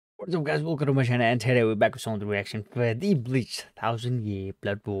What's up, guys? Welcome to my channel, and today we're back with some of the reaction for the Bleach 1000-Year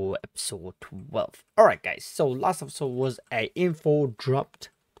Blood War episode 12. Alright, guys, so last episode was a info dropped.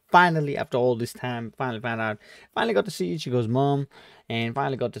 Finally, after all this time, finally found out. Finally got to see Ichigo's mom, and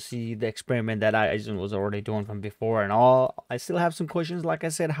finally got to see the experiment that I was already doing from before and all. I still have some questions, like I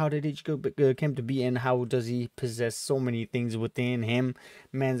said. How did Ichigo came to be, and how does he possess so many things within him?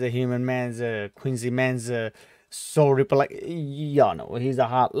 Man's a human, man's a Quincy, man's a Soul Reaper, like, y'all know he's a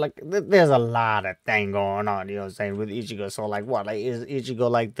hot, like, there's a lot of thing going on, you know what I'm saying, with Ichigo. So like, what, like, is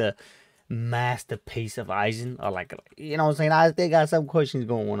Ichigo like the masterpiece of Aizen, or like, you know what I'm saying? I still got some questions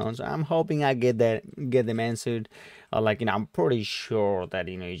going on, so I'm hoping I get them answered. Like, you know, I'm pretty sure that,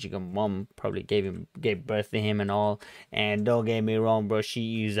 you know, Ichigo mom probably gave birth to him and all. And don't get me wrong, bro,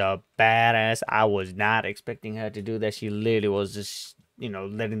 she is a badass. I was not expecting her to do that. She literally was just, you know,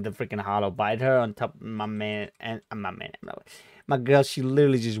 letting the freaking hollow bite her on top of my man and my girl. She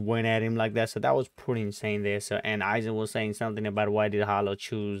literally just went at him like that. So that was pretty insane there. So, and Aizen was saying something about why did Hollow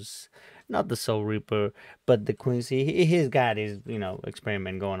choose not the Soul Reaper but the Quincy. He's got his, you know,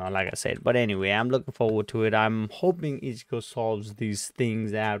 experiment going on, like I said. But anyway, I'm looking forward to it. I'm hoping Ichigo solves these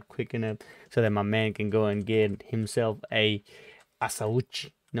things out quick enough so that my man can go and get himself a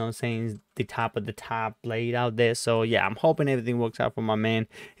Asauchi. You know what I'm saying? The top of the top blade out there. So yeah, I'm hoping everything works out for my man.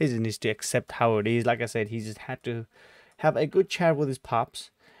 He just needs to accept how it is. Like I said, he just had to have a good chat with his pops.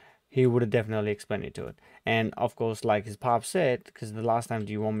 He would have definitely explained it to it. And of course, like his pop said, because the last time,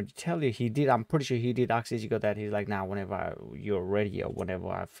 do you want me to tell you? He did. I'm pretty sure he did ask Ichigo that. He's like, nah, whenever you're ready or whenever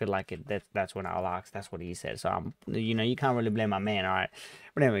I feel like it, that's when I'll ask. That's what he said. So I'm, you know, you can't really blame my man, all right?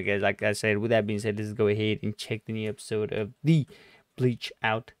 But anyway, guys, like I said, with that being said, let's go ahead and check the new episode of the Bleach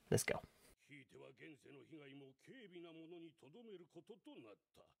out. Let's go.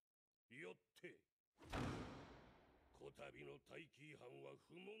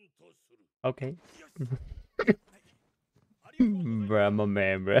 Okay. Bruh, my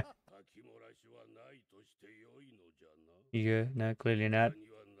man, bruh. Yeah, no, clearly not.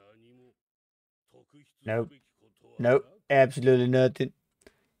 Nope. Nope. Absolutely nothing.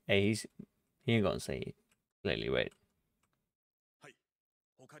 Hey, he ain't gonna say it. Clearly, right?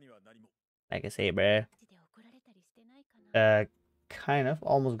 Like I say, bruh. Kind of.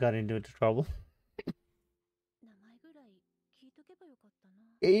 Almost got into trouble.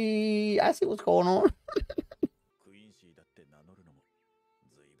 Hey, I see what's going on.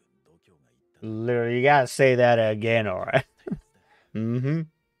 Literally, you gotta say that again, alright? Mm-hmm.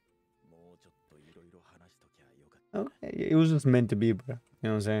 Okay, it was just meant to be, bro. You know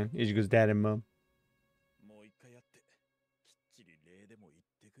what I'm saying? Ichigo's dad and mom.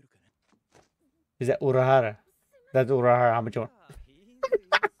 Is that Unohana? That's Unohana. How much more?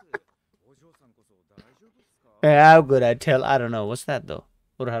 How could I tell? I don't know. What's that though?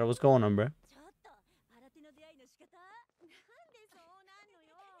 Unohana, what's going on, bro?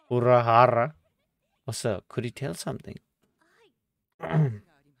 Urahara. What's up? Could he tell something?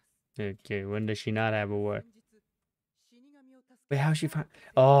 Okay, when does she not have a word? Wait, how she find?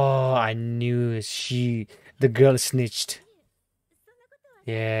 Oh, I knew it. The girl snitched.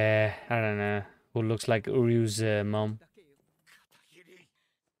 Yeah, I don't know. Who looks like Uryu's mom?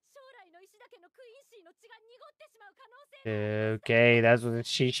 Okay, that's what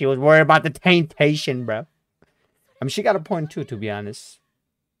she was worried about, the taintation, bro. I mean, she got a point too, to be honest.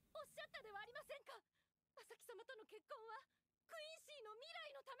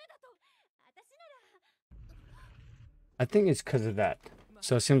 I think it's because of that.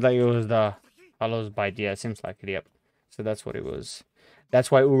 So it seems like it was the Hollow's bite. Yeah, it seems like it. Yep. So that's what it was.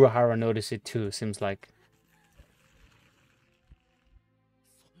 That's why Uruhara noticed it too. Seems like.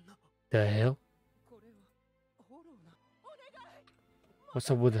 The hell? What's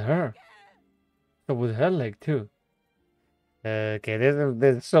up with her? What's up with her leg too? Okay,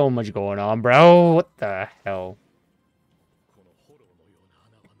 there's so much going on, bro. What the hell?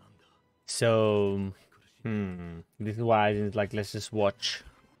 So, this is why it's like, let's just watch.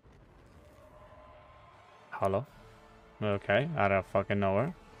 Hello? Okay, out of fucking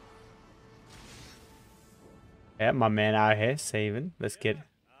nowhere. Yeah, my man out here saving. Let's get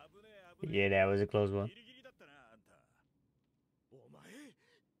it. Yeah, that was a close one.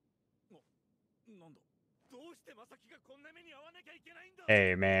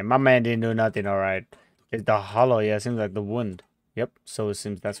 Hey, man, my man didn't do nothing, alright. It's the hollow, yeah, it seems like the wound. Yep, so it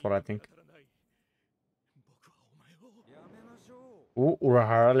seems that's what I think. Ooh,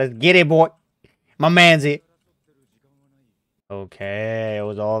 Urahara, let's get it, boy. My man's it. Okay, it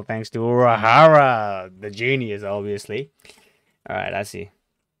was all thanks to Urahara, the genius, obviously. Alright, I see.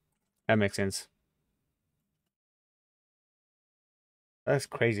 That makes sense. That's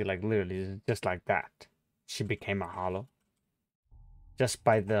crazy. Like literally, just like that, she became a hollow. Just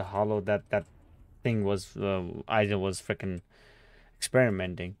by the hollow that thing was, Aizen was freaking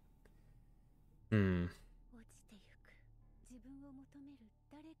experimenting.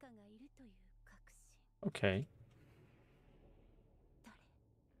 Okay.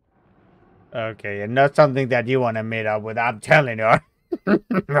 Okay, and not something that you want to meet up with. I'm telling you.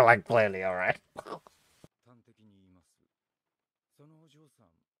 Like clearly, all right.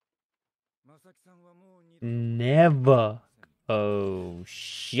 Never. Oh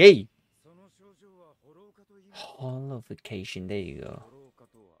shit. Holification. There you go.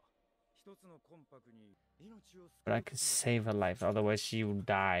 But I could save her life, otherwise she will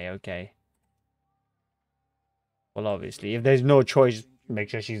die. Okay. Well, obviously, if there's no choice, make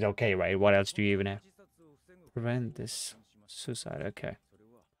sure she's okay, right? What else do you even have? Prevent this suicide. Okay.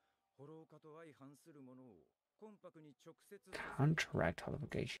 Counteract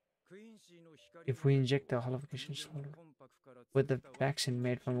holification. If we inject the holification soul with the vaccine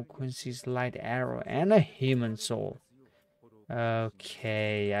made from a Quincy's light arrow and a human soul.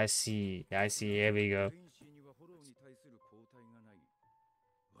 Okay, I see. I see. Here we go.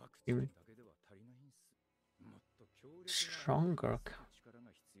 Stronger.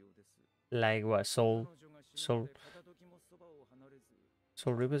 Like what? Soul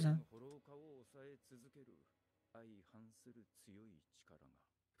represent?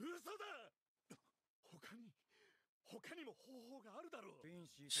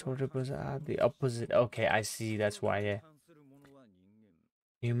 Soul represent the opposite. Okay, I see. That's why. Yeah.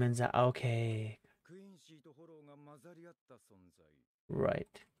 Humans are okay.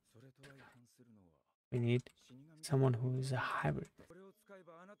 Right. We need someone who is a hybrid.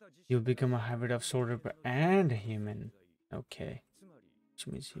 You'll become a hybrid of Soul Reaper and a human. Okay. Which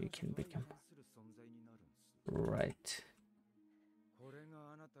means you can become. Right.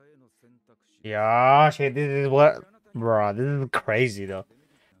 Yeah, shit, this is what. Bro, this is crazy though.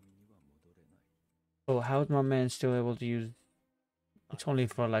 Oh, how is my man still able to use? It's only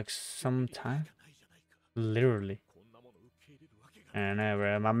for like some time. Literally. I know,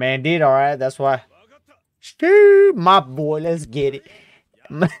 bro. My man did alright, that's why. Steve, my boy, let's get it.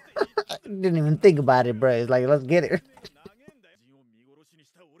 Didn't even think about it, bro. It's like, let's get it.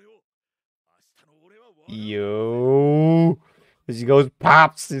 Yo. She goes,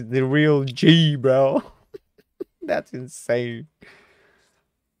 Pops is the real G, bro. That's insane.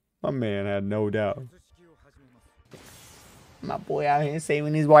 My man had no doubt. My boy out here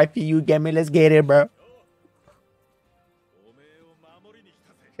saving his wife for you, get me, let's get it, bro.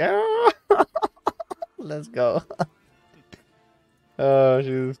 Yeah. Let's go. Oh,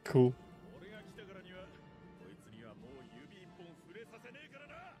 she was cool.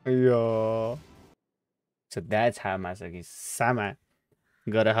 Yeah. So that's how Masaki-sama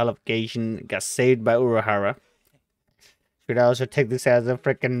got a holification, got saved by Unohana. Should I also take this as a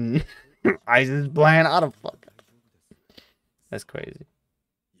freaking Aizen's plan? I don't fuck. That's crazy.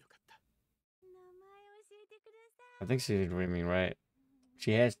 I think she's dreaming, right?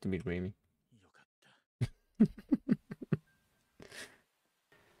 She has to be dreaming.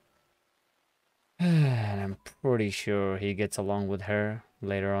 And I'm pretty sure he gets along with her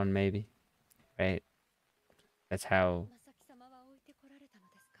later on, maybe. Right? That's how.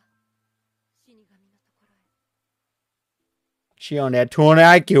 She on that 20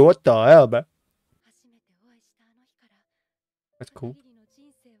 IQ. What the hell, bro? That's cool.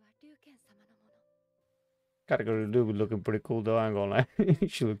 Gotta go to the dude looking pretty cool though, I ain't gonna lie.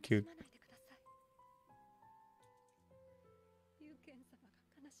 She look cute.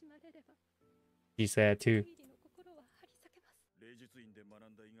 She's sad too.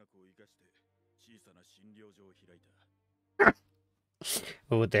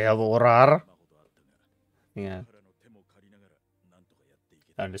 What the hell, Orar? Yeah.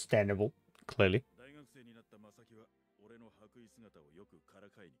 Understandable, clearly.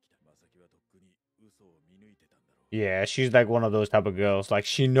 Yeah, she's like one of those type of girls. Like,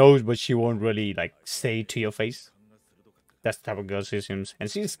 she knows, but she won't really, like, say to your face. That's the type of girl she seems. And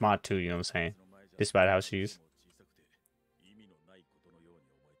she's smart too, you know what I'm saying? Despite how she is.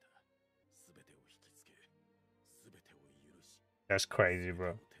 That's crazy,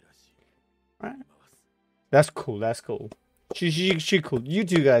 bro. Right. That's cool, that's cool. She cool. You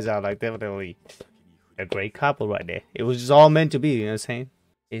two guys are, like, definitely a great couple right there. It was just all meant to be, you know what I'm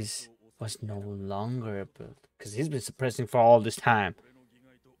saying? Was no longer a build. Because he's been suppressing for all this time.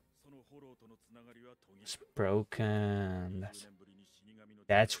 It's broken.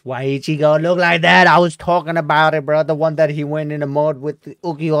 That's why Ichigo look like that. I was talking about it, bro. The one that he went in the mud with the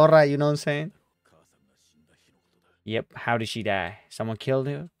Ukiora, you know what I'm saying? Yep. How did she die? Someone killed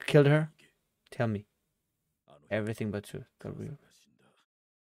her? Killed her? Tell me. Everything but truth. The real.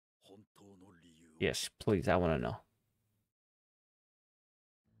 Yes, please. I want to know.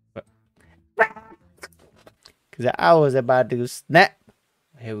 Because I was about to snap.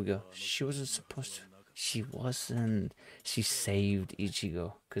 Here we go. She wasn't supposed to. She wasn't. She saved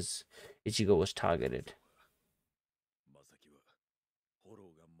Ichigo because Ichigo was targeted.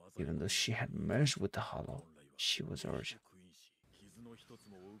 Even though she had merged with the Hollow, she was origin.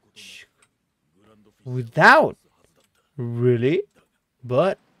 Without? Really?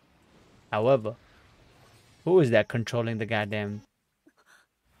 But, however, who is that controlling the goddamn...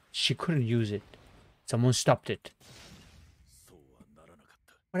 She couldn't use it. Someone stopped it.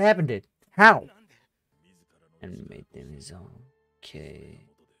 What happened to it? How? And made them his own. Okay.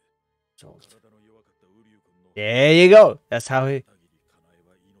 There you go. That's how he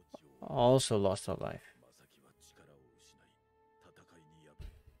also lost her life.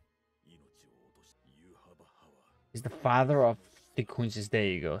 He's the father of the queens. There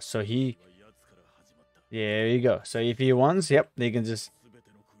you go. So he... There you go. So if he wants, yep, they can just...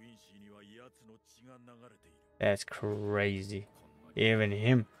 That's crazy. Even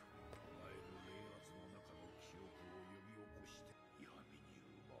him.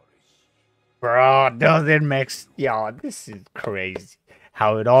 Bro, doesn't make... Yo, this is crazy.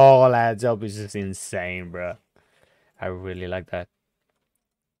 How it all adds up is just insane, bro. I really like that.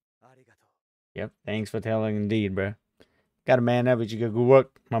 Yep, thanks for telling indeed, bro. Got a man up, but you got good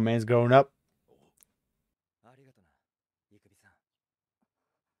work. My man's growing up.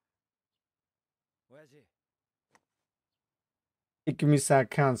 TSUKIMICHI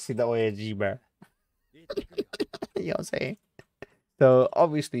can't see the OAG, bro. You know what I'm saying? So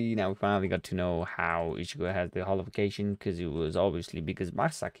obviously, you know, we finally got to know how Ichigo has the holofication, because it was obviously because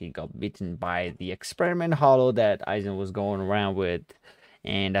Masaki got bitten by the experiment hollow that Aizen was going around with,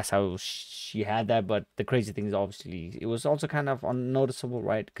 and that's how she had that. But the crazy thing is, obviously, it was also kind of unnoticeable,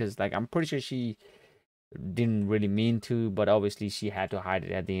 right? Because like I'm pretty sure she didn't really mean to, but obviously she had to hide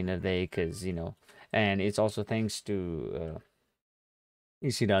it at the end of the day, because you know, and it's also thanks to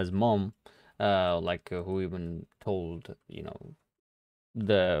Ishida's mom, who even told, you know,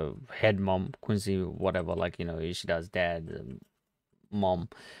 the head mom, Quincy, whatever, like, you know, Ishida's dad, mom,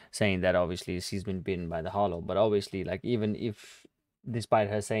 saying that obviously she's been bitten by the hollow. But obviously, like, even if, despite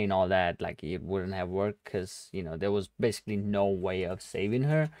her saying all that, like, it wouldn't have worked, because, you know, there was basically no way of saving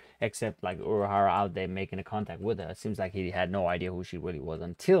her except like Unohana out there making a contact with her. It seems like he had no idea who she really was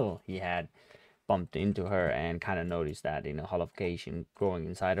until he had bumped into her and kind of noticed that, you know, holification growing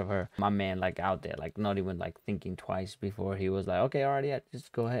inside of her. My man, like, out there, like, not even like thinking twice before he was like, okay, alright, yeah,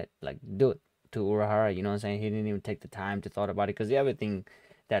 just go ahead, like, do it to Unohana. You know what I'm saying? He didn't even take the time to thought about it, because the other thing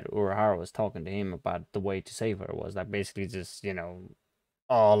that Unohana was talking to him about, the way to save her, was like basically just, you know,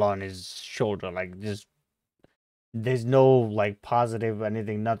 all on his shoulder, like, just there's no like positive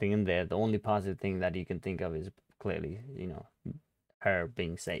anything, nothing in there. The only positive thing that you can think of is clearly, you know, her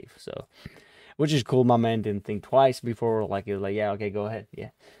being safe. So, which is cool. My man didn't think twice before, like, he was like, yeah, okay, go ahead, yeah.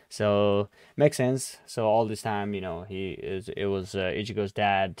 So makes sense. So all this time, you know, it was Ichigo's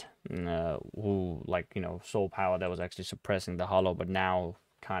dad, who, like, you know, soul power that was actually suppressing the hollow, but now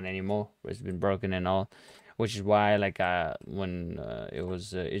can't anymore. It's been broken and all, which is why, like, when it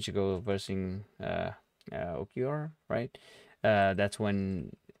was Ichigo versus Okiura, right? That's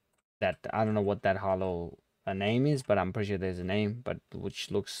when that, I don't know what that hollow a name is, but I'm pretty sure there's a name, but which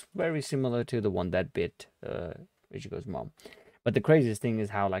looks very similar to the one that bit Ichigo's mom. But the craziest thing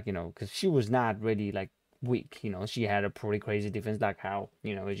is how, like, you know, because she was not really like weak, you know, she had a pretty crazy defense, like how,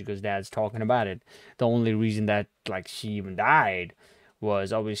 you know, Ichigo's dad's talking about it. The only reason that, like, she even died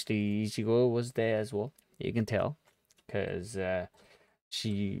was obviously Ichigo was there as well. You can tell, because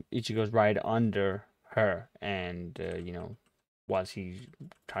Ichigo's right under her, and you know, while she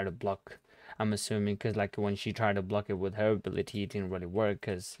tried to block, I'm assuming, because like when she tried to block it with her ability, it didn't really work,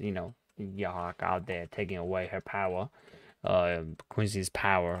 because, you know, Ywhach out there taking away her power, Quincy's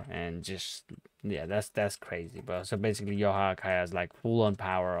power, and just, yeah, that's crazy, bro. So basically Ywhach has like full on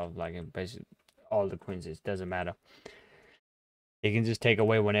power of, like, basically all the Quincy's, doesn't matter. He can just take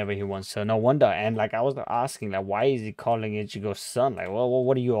away whenever he wants. So no wonder. And like, I was asking, like, why is he calling Ichigo's son? Like, well,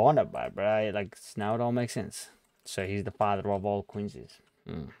 what are you on about, bro? Like, now it all makes sense. So he's the father of all Quincy's.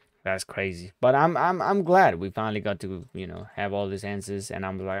 That's crazy. But I'm glad we finally got to, you know, have all these answers. And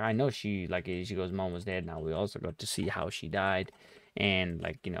I'm like, I know she, like, Ichigo's mom was dead. Now we also got to see how she died, and,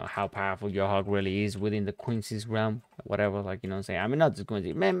 like, you know, how powerful Ywhach really is within the Quincy's realm, whatever. Like, you know what I'm saying? I mean, not just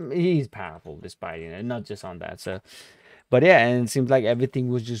Quincy, man, he's powerful despite, you know, not just on that. So, But yeah, and it seems like everything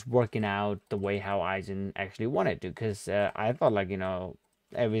was just working out the way how Aizen actually wanted to. Because I thought like, you know,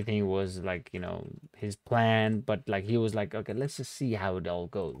 everything was like, you know, his plan, but like he was like, okay, let's just see how it all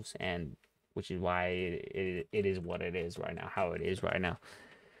goes, and which is why it is what it is right now, how it is right now.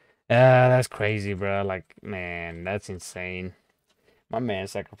 That's crazy, bro. Like, man, that's insane. My man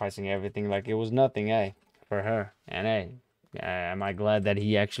sacrificing everything like it was nothing, eh, for her. And hey, am I glad that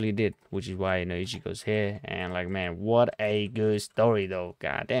he actually did? Which is why, you know, Ichigo's here. And like, man, what a good story though.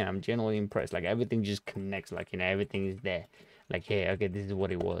 God damn, I'm genuinely impressed. Like everything just connects. Like, you know, everything is there. Like, hey, okay, this is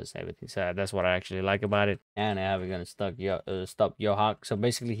what it was. Everything. So that's what I actually like about it. And how we're gonna stop Yohak. So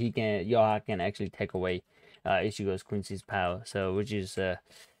basically, Yohak can actually take away Ichigo's Quincy's power. So which is a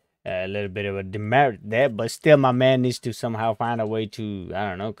little bit of a demerit there, but still my man needs to somehow find a way to, I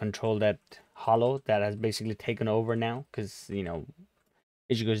don't know, control that hollow that has basically taken over now, because, you know,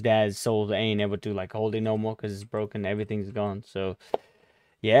 Ichigo's dad's soul ain't able to like hold it no more because it's broken, everything's gone. So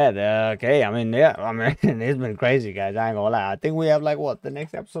yeah, okay, I mean, yeah, I mean, it's been crazy, guys, I ain't gonna lie. I think we have like what, the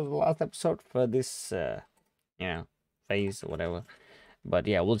next episode, the last episode for this you know, phase or whatever. But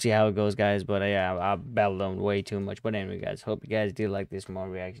yeah, we'll see how it goes, guys. But yeah, I babbled on way too much. But anyway, guys, hope you guys did like this more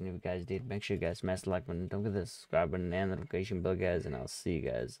reaction. If you guys did, make sure you guys smash the like button. Don't forget the subscribe button and notification bell, guys. And I'll see you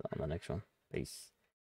guys on the next one. Peace.